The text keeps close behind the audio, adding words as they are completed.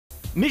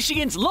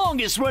Michigan's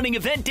longest-running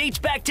event dates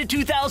back to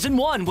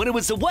 2001 when it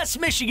was the West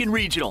Michigan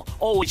Regional,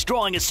 always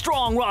drawing a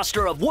strong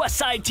roster of West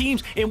Side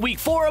teams in Week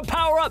 4 of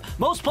Power Up,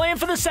 most playing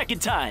for the second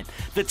time.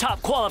 The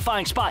top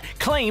qualifying spot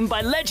claimed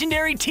by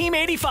legendary Team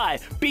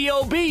 85,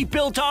 B.O.B.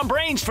 built on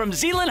brains from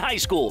Zeeland High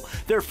School.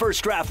 Their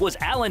first draft was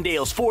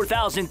Allendale's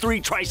 4003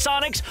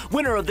 Trisonics,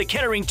 winner of the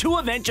Kettering 2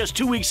 event just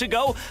 2 weeks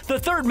ago. The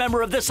third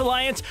member of this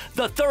alliance,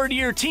 the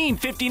third-year team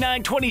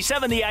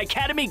 5927, the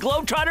Academy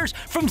Globetrotters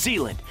from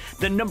Zeeland.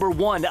 The number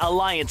 1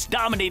 alliance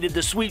dominated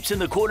the sweeps in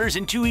the quarters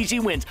in 2 easy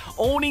wins,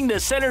 owning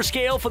the center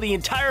scale for the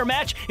entire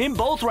match in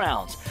both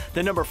rounds.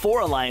 The number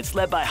 4 alliance,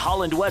 led by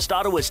Holland West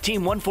Ottawa's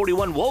Team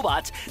 141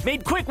 Wobots,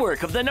 made quick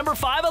work of the number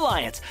 5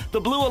 alliance. The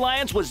Blue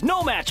Alliance was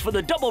no match for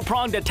the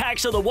double-pronged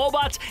attacks of the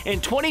Wobots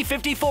in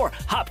 2054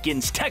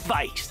 Hopkins Tech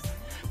Vice.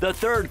 The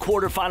third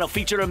quarterfinal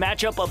featured a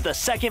matchup of the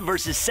 2nd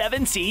versus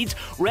 7 seeds.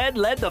 Red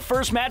led the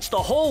first match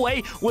the whole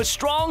way with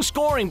strong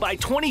scoring by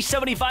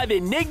 20-75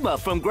 Enigma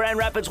from Grand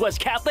Rapids West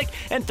Catholic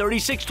and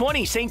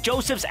 36-20 St.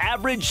 Joseph's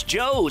Average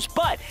Joes.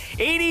 But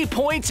 80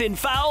 points in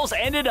fouls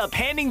ended up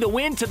handing the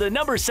win to the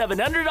number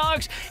 7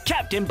 underdogs,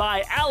 captained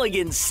by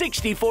Allegan's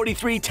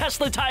 60-43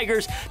 Tesla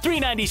Tigers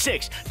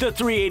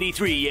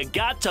 396-383. You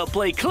got to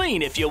play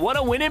clean if you want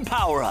to win in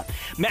Power Up.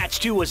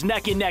 Match 2 was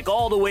neck and neck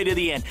all the way to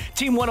the end.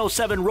 Team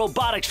 107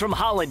 Robotics from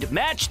Holland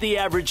matched the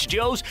Average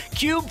Joes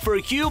cube for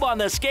cube on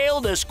the scale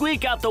to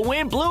squeak out the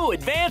win. Blue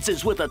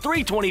advances with a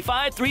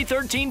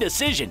 325-313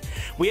 decision.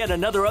 We had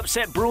another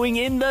upset brewing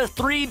in the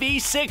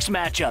 3v6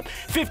 matchup.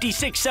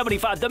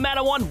 56-75, the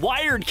Matawan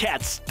Wired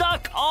Cats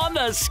stuck on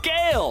the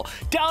scale.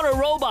 Down a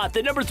robot,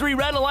 the number 3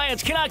 Red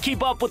Alliance cannot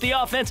keep up with the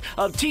offense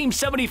of Team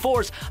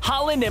 74's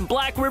Holland and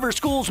Black River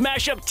Schools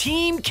mashup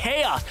Team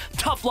Chaos.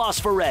 Tough loss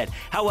for Red.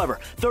 However,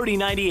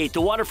 30-98,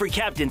 the Waterford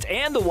Captains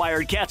and the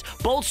Wired Cats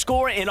both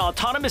score in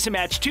autonomous in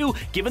match 2,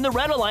 giving the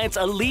Red Alliance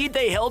a lead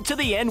they held to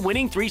the end,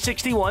 winning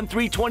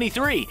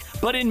 361-323.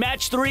 But in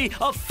match 3,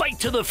 a fight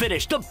to the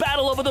finish. The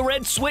battle over the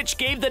red switch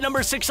gave the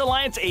number 6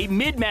 Alliance a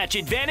mid-match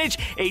advantage.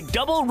 A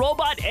double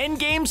robot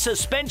endgame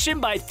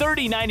suspension by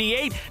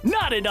 30-98.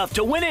 Not enough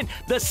to win it.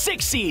 The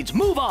 6 seeds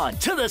move on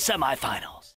to the semifinal.